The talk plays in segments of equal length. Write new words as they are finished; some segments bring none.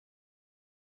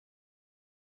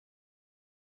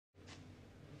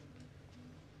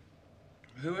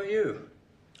Who are you?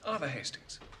 Arthur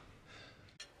Hastings.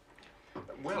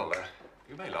 Well,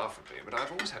 you may laugh at me, but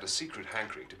I've always had a secret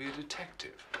hankering to be a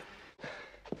detective.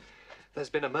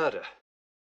 There's been a murder.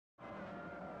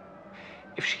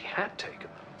 If she had taken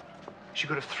them, she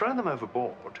could have thrown them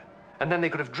overboard, and then they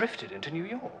could have drifted into New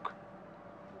York.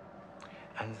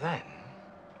 And then,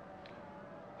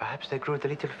 perhaps they grew the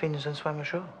little fins and swam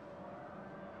ashore.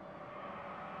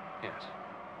 Yes.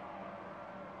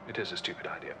 It is a stupid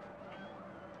idea.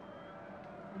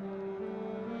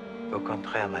 Au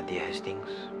contraire, my dear Hastings,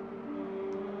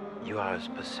 you are as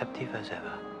perceptive as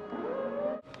ever.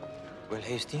 Well,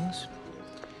 Hastings,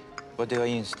 what do your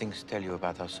instincts tell you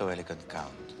about our so elegant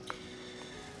Count?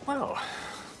 Well,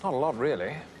 not a lot,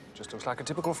 really. Just looks like a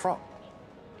typical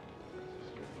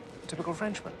typical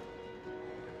Frenchman.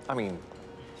 I mean,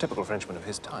 typical Frenchman of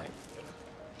his time.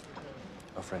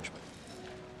 A Frenchman.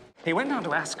 He went down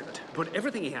to Ascot, put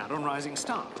everything he had on Rising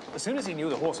Star. As soon as he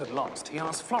knew the horse had lost, he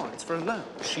asked Florence for a loan.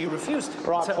 She refused it.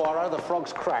 Right, Poirot, the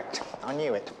frog's cracked. I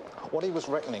knew it. What he was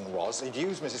reckoning was he'd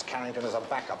use Mrs. Carrington as a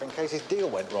backup in case his deal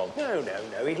went wrong. No.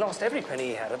 He lost every penny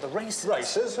he had at the races.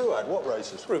 Races? Who had? What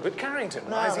races? Rupert Carrington.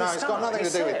 No, Rising it's got nothing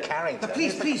to do with Carrington. But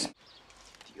please. Do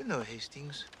you know,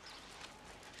 Hastings,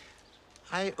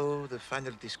 I owe the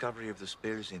final discovery of the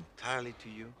spills entirely to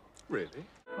you. Really?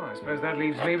 Well, I suppose that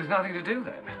leaves me with nothing to do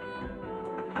then.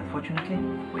 Unfortunately,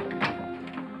 we do.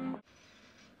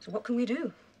 So what can we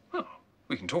do? Well,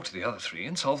 we can talk to the other three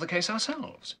and solve the case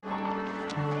ourselves.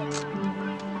 Let's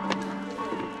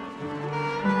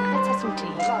have some tea.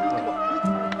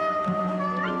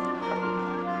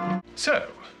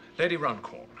 So, Lady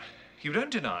Runcorn, you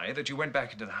don't deny that you went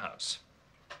back into the house.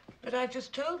 But I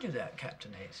just told you that,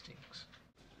 Captain Hastings.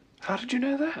 How did you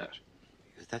know that?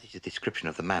 Because that is a description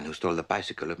of the man who stole the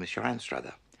bicycle of Monsieur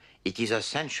Anstruther. It is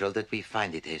essential that we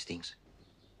find it, Hastings.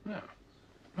 No.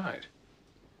 Right.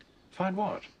 Find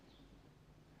what?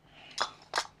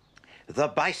 The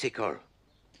bicycle.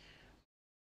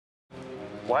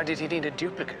 Why did he need a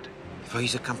duplicate? For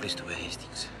his accomplice to her,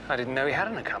 Hastings. I didn't know he had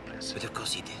an accomplice. But of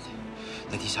course he did.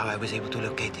 That is how I was able to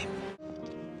locate him.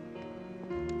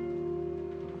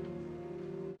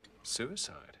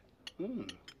 Suicide.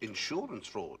 Insurance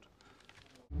fraud.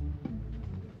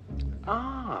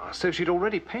 Ah, so she'd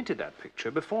already painted that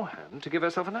picture beforehand to give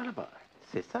herself an alibi.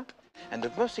 C'est ça. And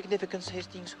of most significance,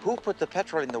 Hastings, who put the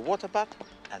petrol in the water butt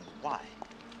and why?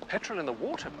 Petrol in the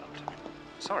water butt?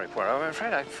 Sorry, Poirot, I'm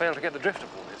afraid I failed to get the drift of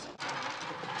all this.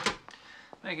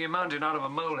 Making a mountain out of a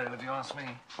molehill, if you ask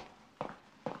me.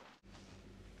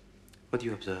 What do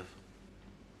you observe?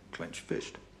 Clenched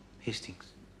fist.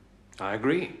 Hastings. I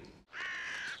agree.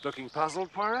 Looking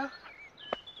puzzled, Poirot?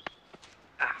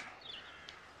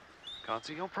 Can't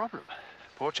see your problem.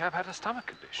 Poor chap had a stomach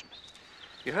condition.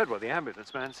 You heard what the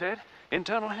ambulance man said.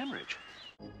 Internal hemorrhage.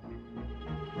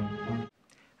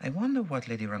 I wonder what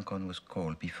Lady Runcorn was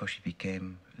called before she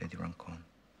became Lady Runcorn.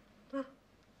 Oh,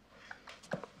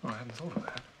 I hadn't thought of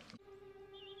that.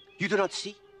 You do not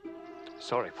see?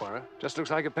 Sorry, Poirot. Just looks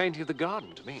like a painting of the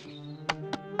garden to me.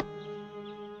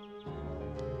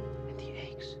 And the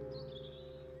eggs?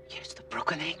 Yes, the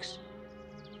broken eggs.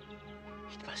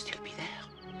 It must still be there.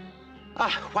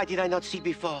 Ah, why did I not see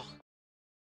before?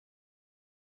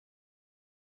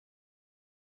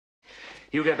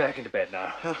 You get back into bed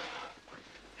now.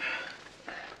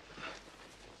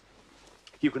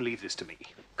 You can leave this to me.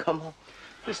 Come on.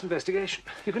 This investigation,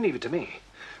 you can leave it to me.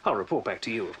 I'll report back to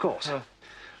you, of course.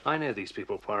 I know these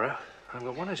people, Poirot. I've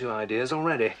got one or two ideas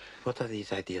already. What are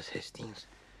these ideas, Hastings?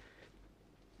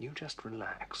 You just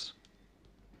relax.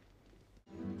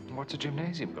 What's a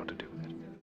gymnasium got to do with it?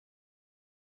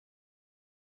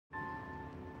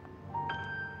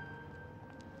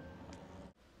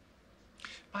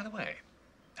 By the way,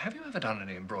 have you ever done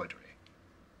any embroidery?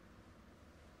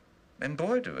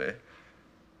 Embroidery?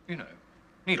 You know,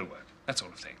 needlework, that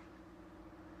sort of thing.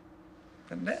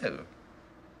 No.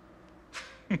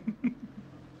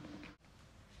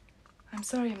 I'm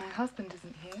sorry, my husband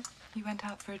isn't here. He went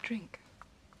out for a drink.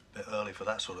 Bit early for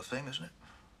that sort of thing, isn't it?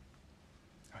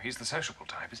 Oh, he's the sociable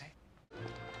type, is he?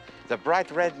 The bright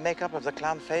red makeup of the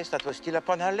clown face that was still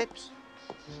upon her lips.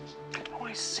 Oh,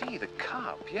 I see, the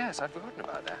cup. Yes, I'd forgotten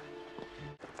about that.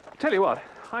 Tell you what,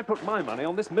 I put my money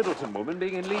on this Middleton woman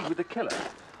being in league with the killer.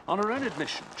 On her own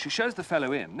admission, she shows the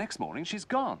fellow in. Next morning, she's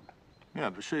gone. Yeah,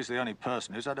 but she's the only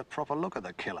person who's had a proper look at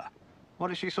the killer.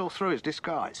 What if she saw through his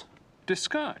disguise?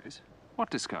 Disguise? What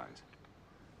disguise?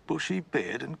 Bushy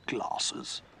beard and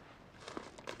glasses.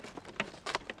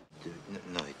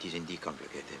 No, it is indeed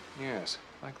complicated. Yes,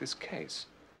 like this case.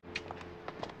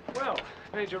 Well,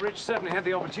 Major Rich certainly had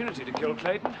the opportunity to kill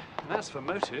Clayton. And as for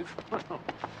motive, well,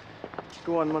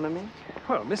 Go on, mon ami.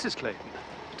 Well, Mrs. Clayton.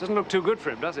 It doesn't look too good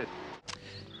for him, does it?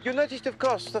 You noticed, of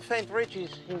course, the faint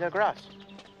ridges in the grass.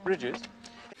 Ridges?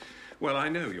 Well, I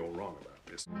know you're wrong about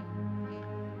this.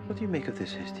 What do you make of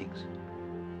this, Hastings?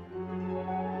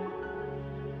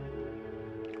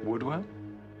 Woodworm?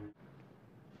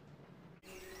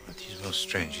 That is most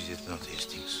strange, is it not,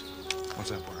 Hastings? What's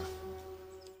that, Poirot?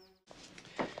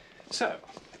 So,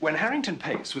 when Harrington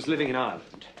Pace was living in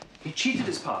Ireland, he cheated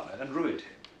his partner and ruined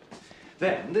him.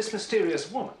 Then, this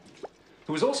mysterious woman,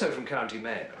 who was also from County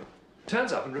Mayo,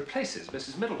 turns up and replaces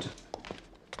Mrs. Middleton.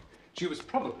 She was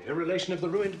probably a relation of the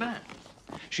ruined man.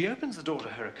 She opens the door to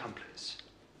her accomplice,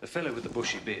 the fellow with the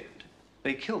bushy beard.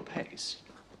 They kill Pace,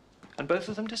 and both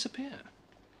of them disappear.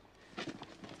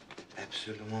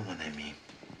 Absolument, mon ami.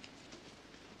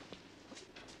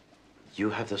 You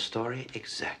have the story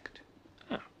exact.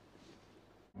 Oh.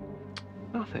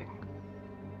 Nothing.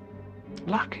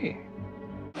 Lucky.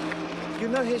 You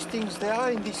know, Hastings, there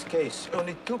are in this case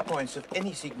only 2 points of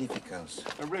any significance.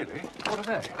 Oh, really? What are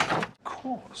they? Of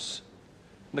course.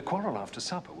 The quarrel after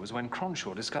supper was when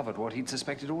Cronshaw discovered what he'd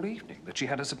suspected all evening, that she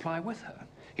had a supply with her.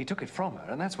 He took it from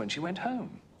her, and that's when she went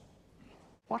home.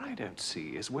 What I don't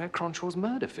see is where Cronshaw's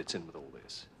murder fits in with all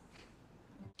this.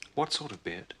 What sort of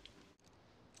beard?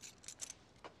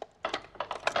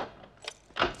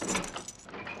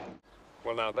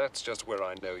 Well, now, that's just where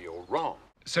I know you're wrong.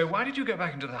 So why did you go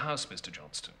back into the house, Mr.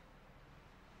 Johnston?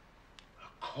 A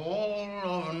call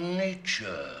of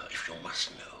nature, if you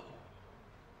must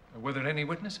know. Were there any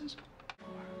witnesses?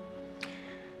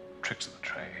 Tricks of the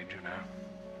trade, you know.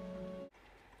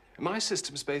 My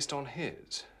system's based on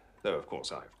his, though, of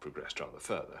course, I've progressed rather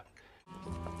further.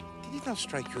 Did it not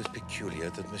strike you as peculiar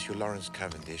that Monsieur Lawrence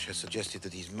Cavendish has suggested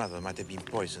that his mother might have been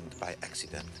poisoned by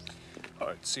accident? Oh,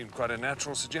 it seemed quite a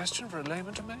natural suggestion for a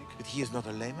layman to make. But he is not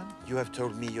a layman. You have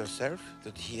told me yourself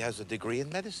that he has a degree in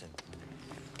medicine.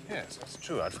 Yes, that's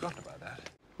true. I'd forgotten about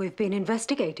that. We've been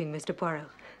investigating, Mr. Poirot.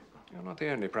 You're not the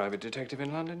only private detective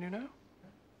in London, you know.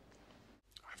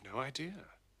 I've no idea.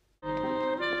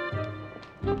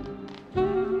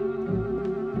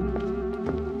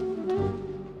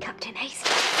 Captain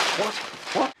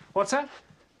Hastings. What? What's that?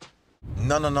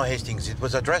 No, Hastings. It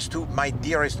was addressed to my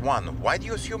dearest one. Why do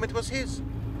you assume it was his?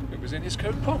 It was in his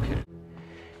coat pocket.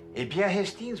 Eh bien,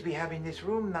 Hastings, we have in this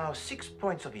room now 6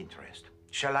 points of interest.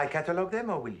 Shall I catalogue them,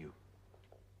 or will you?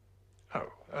 Oh,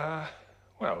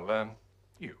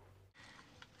 you.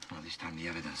 Well, this time the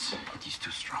evidence, it is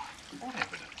too strong. What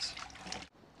evidence?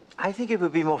 I think it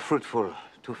would be more fruitful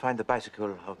to find the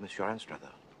bicycle of Monsieur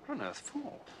Anstruther. What on earth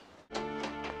for?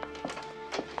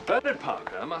 Bernard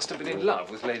Parker must have been in love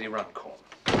with Lady Runcorn.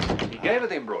 He gave her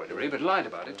the embroidery, but lied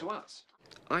about it to us.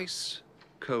 Ice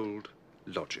cold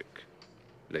logic,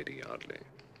 Lady Yardley.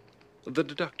 The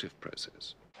deductive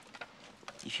process.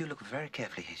 If you look very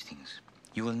carefully, Hastings,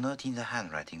 you will note in the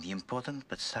handwriting the important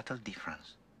but subtle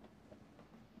difference.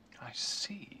 I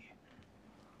see.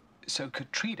 So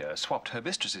Katrina swapped her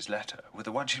mistress's letter with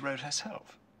the one she wrote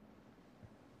herself.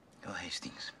 Oh,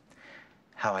 Hastings,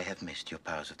 how I have missed your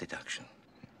powers of deduction.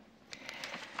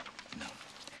 No.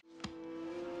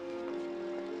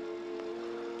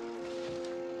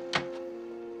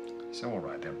 So, all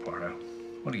right then, Poirot.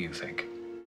 What do you think?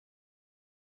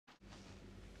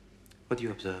 What do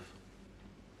you observe?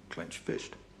 Clenched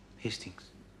fist.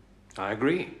 Hastings. I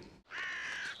agree.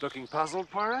 Looking puzzled,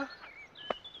 Poirot?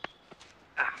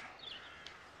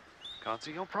 Can't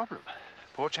see your problem.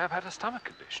 Poor chap had a stomach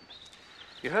condition.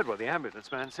 You heard what the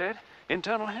ambulance man said.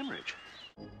 Internal hemorrhage.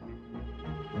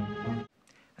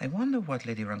 I wonder what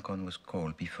Lady Runcorn was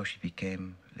called before she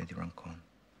became Lady Runcorn.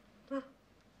 Oh,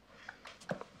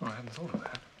 I hadn't thought of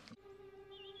that.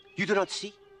 You do not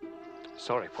see?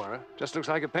 Sorry, Poirot. Just looks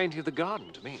like a painting of the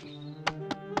garden to me.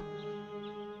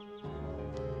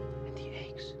 And the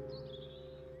eggs?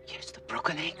 Yes, the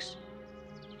broken eggs.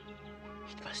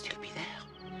 It must still be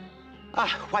there.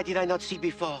 Ah, why did I not see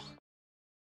before?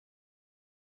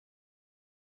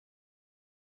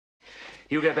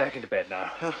 You get back into bed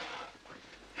now.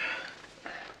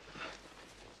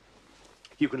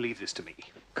 You can leave this to me.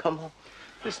 Come on.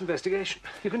 This investigation,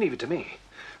 you can leave it to me.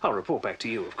 I'll report back to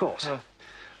you, of course.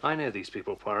 I know these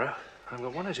people, Poirot. I've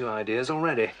got 1 or 2 ideas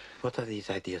already. What are these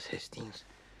ideas, Hastings?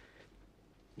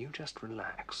 You just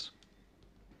relax.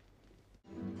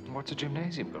 What's a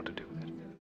gymnasium got to do with it?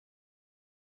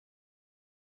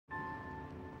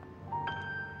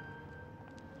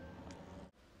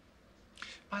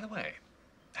 By the way,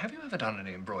 have you ever done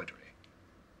any embroidery?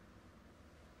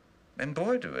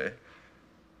 Embroidery?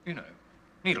 You know,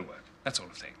 needlework, that sort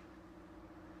of thing.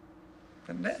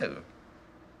 No.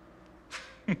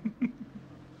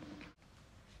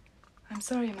 I'm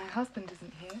sorry my husband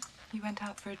isn't here. He went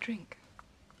out for a drink.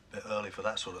 Bit early for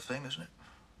that sort of thing, isn't it?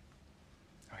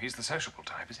 Oh, he's the sociable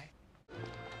type, is he?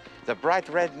 The bright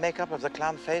red makeup of the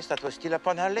clown face that was still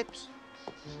upon her lips.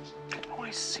 Oh,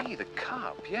 I see, the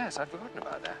cup. Yes, I'd forgotten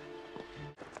about that.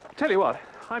 Tell you what,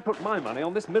 I put my money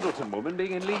on this Middleton woman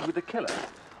being in league with the killer.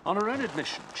 On her own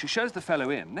admission, she shows the fellow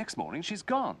in. Next morning, she's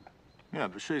gone. Yeah,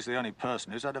 but she's the only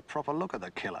person who's had a proper look at the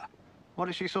killer. What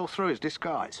if she saw through his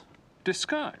disguise?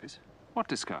 Disguise? What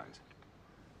disguise?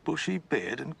 Bushy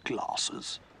beard and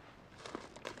glasses.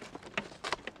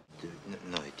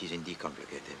 No, it is indeed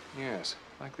complicated. Yes,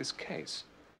 like this case.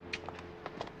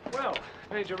 Well,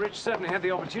 Major Rich certainly had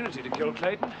the opportunity to kill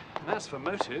Clayton. And as for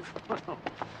motive, well...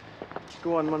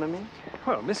 Go on, mon ami.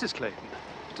 Well, Mrs. Clayton.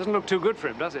 It doesn't look too good for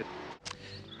him, does it?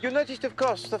 You noticed, of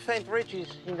course, the faint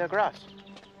ridges in the grass.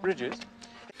 Ridges?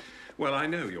 Well, I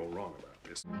know you're wrong about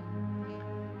this.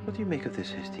 What do you make of this,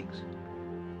 Hastings?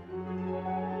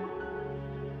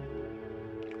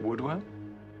 Woodworm?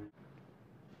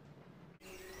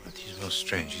 That is most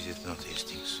strange, is it not,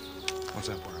 Hastings? What's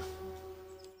that, Poirot?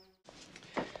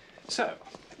 So,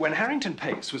 when Harrington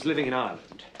Pace was living in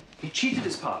Ireland, he cheated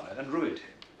his partner and ruined him.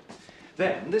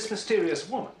 Then, this mysterious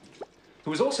woman, who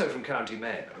was also from County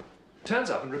Mayo, turns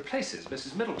up and replaces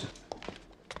Mrs. Middleton.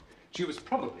 She was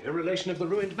probably a relation of the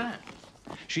ruined man.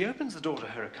 She opens the door to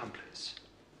her accomplice,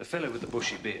 the fellow with the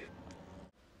bushy beard.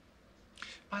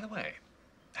 By the way,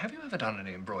 have you ever done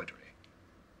any embroidery?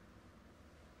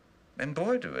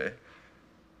 Embroidery?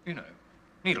 You know,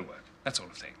 needlework, that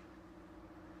sort of thing.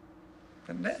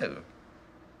 No.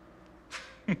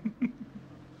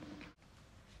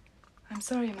 I'm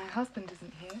sorry my husband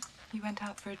isn't here. He went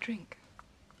out for a drink.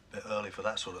 Bit early for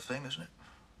that sort of thing, isn't it?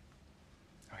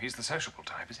 Oh, he's the sociable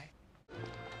type, is he?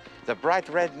 The bright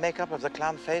red makeup of the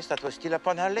clown face that was still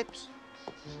upon her lips.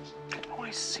 Oh,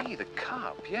 I see, the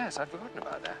cup. Yes, I'd forgotten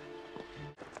about that.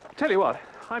 Tell you what,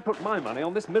 I put my money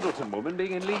on this Middleton woman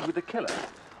being in league with the killer.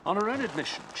 On her own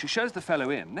admission, she shows the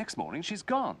fellow in. Next morning, she's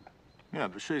gone. Yeah,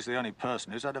 but she's the only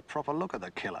person who's had a proper look at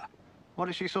the killer. What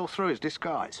if she saw through his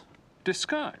disguise?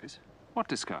 Disguise? What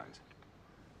disguise?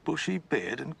 Bushy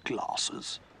beard and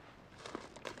glasses.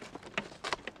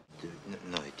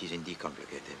 No, it is indeed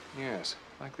complicated. Yes,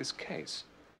 like this case.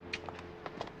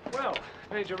 Well,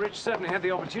 Major Rich certainly had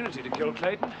the opportunity to kill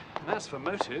Clayton. And as for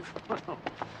motive, well...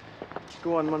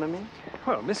 Go on, mon ami.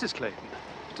 Well, Mrs. Clayton.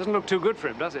 It doesn't look too good for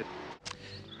him, does it?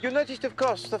 You noticed, of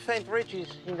course, the faint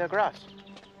ridges in the grass.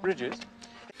 Ridges?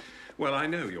 Well, I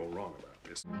know you're wrong about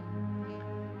this.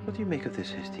 What do you make of this,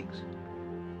 Hastings?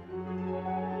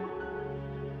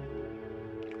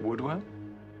 Woodworm?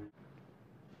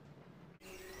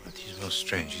 That is most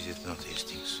strange, is it not,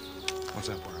 Hastings? What's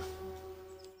that, Poirot?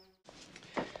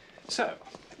 So,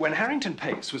 when Harrington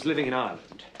Pace was living in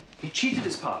Ireland, he cheated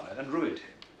his partner and ruined him.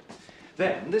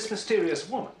 Then, this mysterious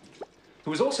woman,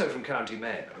 who was also from County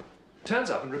Mayo, turns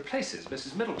up and replaces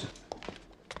Mrs. Middleton.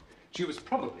 She was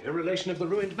probably a relation of the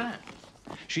ruined man.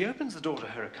 She opens the door to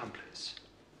her accomplice,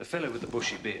 the fellow with the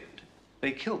bushy beard.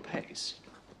 They kill Pace,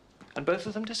 and both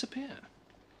of them disappear.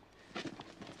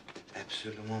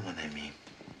 Absolument, mon ami.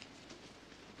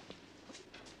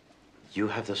 You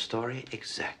have the story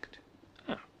exact.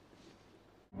 Oh.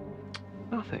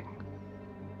 Nothing.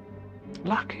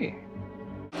 Lucky.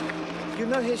 You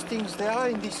know, Hastings, there are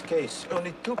in this case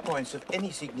only 2 points of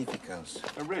any significance.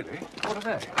 Oh, really? What are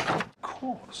they? Of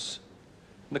course.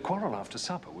 The quarrel after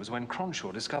supper was when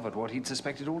Cronshaw discovered what he'd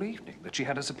suspected all evening, that she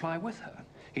had a supply with her.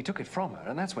 He took it from her,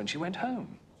 and that's when she went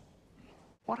home.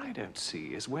 What I don't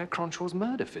see is where Cronshaw's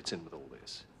murder fits in with all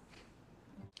this.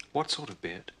 What sort of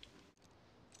beard?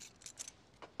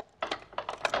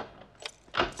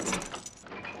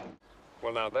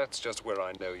 Well, now, that's just where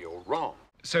I know you're wrong.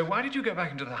 So why did you go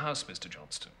back into the house, Mr.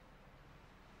 Johnston?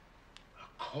 A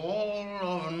call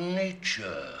of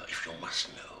nature, if you must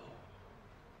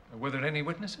know. Were there any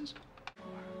witnesses?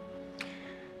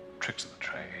 Tricks of the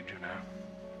trade, you know.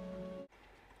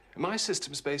 My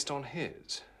system's based on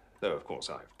his, though, of course,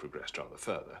 I've progressed rather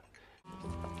further.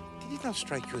 Did it not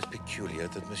strike you as peculiar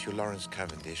that Monsieur Lawrence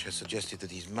Cavendish has suggested that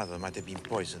his mother might have been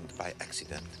poisoned by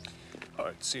accident? Oh,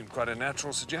 it seemed quite a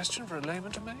natural suggestion for a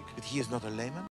layman to make. But he is not a layman?